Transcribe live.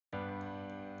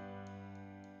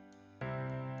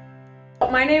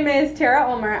My name is Tara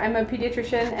Ulmer. I'm a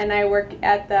pediatrician and I work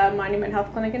at the Monument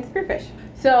Health Clinic in Spearfish.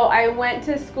 So I went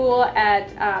to school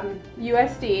at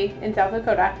USD in South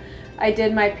Dakota. I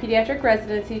did my pediatric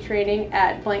residency training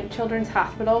at Blank Children's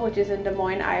Hospital, which is in Des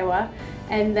Moines, Iowa.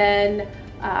 And then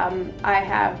I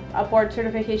have a board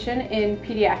certification in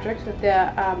pediatrics with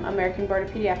the American Board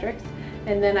of Pediatrics.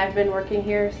 And then I've been working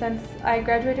here since I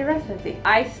graduated residency.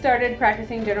 I started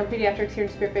practicing general pediatrics here in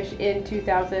Spearfish in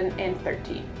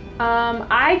 2013.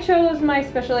 I chose my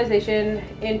specialization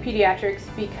in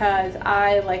pediatrics because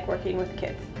I like working with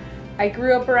kids. I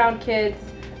grew up around kids.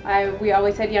 We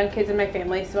always had young kids in my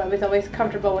family, so I was always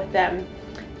comfortable with them.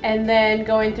 And then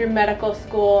going through medical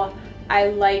school, I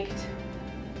liked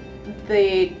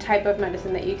the type of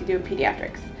medicine that you could do in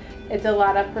pediatrics. It's a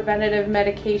lot of preventative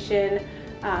medication,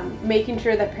 making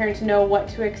sure that parents know what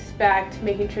to expect,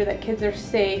 making sure that kids are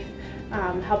safe,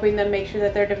 helping them make sure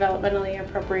that they're developmentally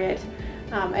appropriate,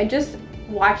 and just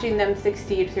watching them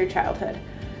succeed through childhood.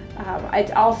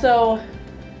 It's also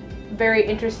very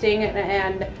interesting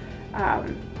and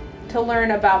to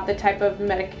learn about the type of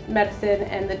medicine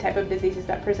and the type of diseases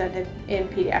that presented in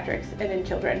pediatrics and in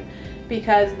children,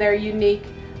 because they're unique.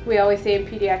 We always say in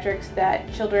pediatrics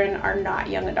that children are not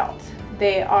young adults.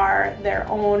 They are their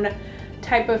own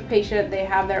type of patient, they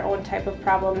have their own type of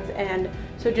problems, and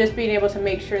so just being able to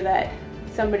make sure that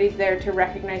somebody's there to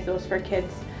recognize those for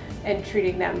kids and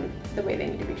treating them the way they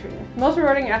need to be treated. The most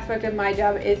rewarding aspect of my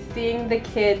job is seeing the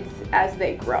kids as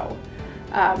they grow.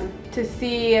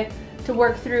 To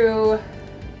work through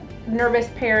nervous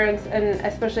parents, and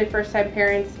especially first-time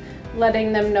parents,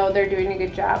 letting them know they're doing a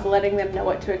good job, letting them know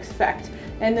what to expect,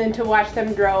 and then to watch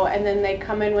them grow, and then they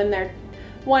come in when they're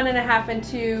 1.5 and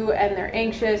 2 and they're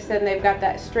anxious and they've got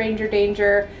that stranger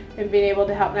danger, and being able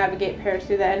to help navigate parents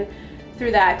through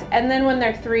that. And then when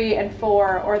they're 3 and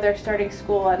 4 or they're starting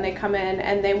school and they come in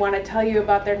and they want to tell you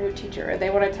about their new teacher or they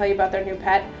want to tell you about their new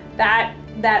pet, that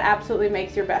absolutely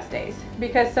makes your best days,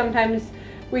 because sometimes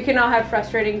we can all have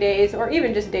frustrating days or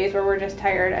even just days where we're just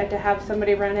tired, and to have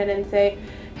somebody run in and say,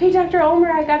 "Hey Dr. Ulmer,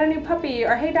 I got a new puppy,"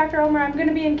 or "Hey Dr. Ulmer, I'm going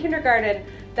to be in kindergarten,"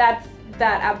 that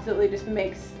absolutely just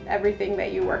makes everything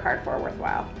that you work hard for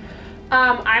worthwhile.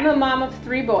 I'm a mom of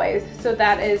 3 boys, so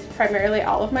that is primarily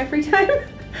all of my free time.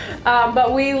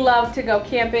 But we love to go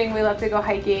camping, we love to go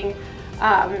hiking.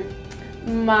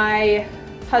 My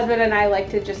husband and I like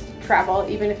to just travel,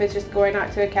 even if it's just going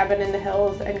out to a cabin in the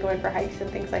hills and going for hikes and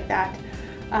things like that.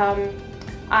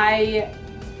 I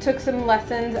took some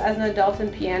lessons as an adult in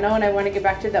piano, and I want to get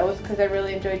back to those because I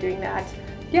really enjoy doing that.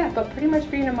 Yeah, but pretty much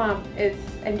being a mom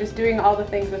and just doing all the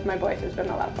things with my boys has been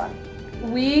a lot of fun.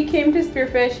 We came to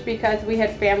Spearfish because we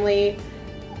had family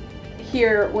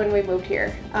here when we moved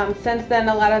here. Since then,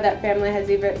 a lot of that family has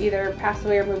either passed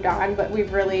away or moved on, but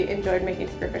we've really enjoyed making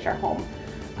Spearfish our home.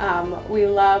 We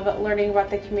love learning about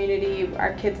the community.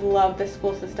 Our kids love the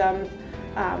school systems,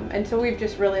 and so we've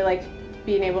just really liked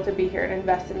being able to be here and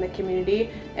invest in the community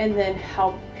and then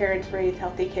help parents raise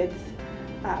healthy kids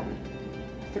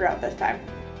throughout this time.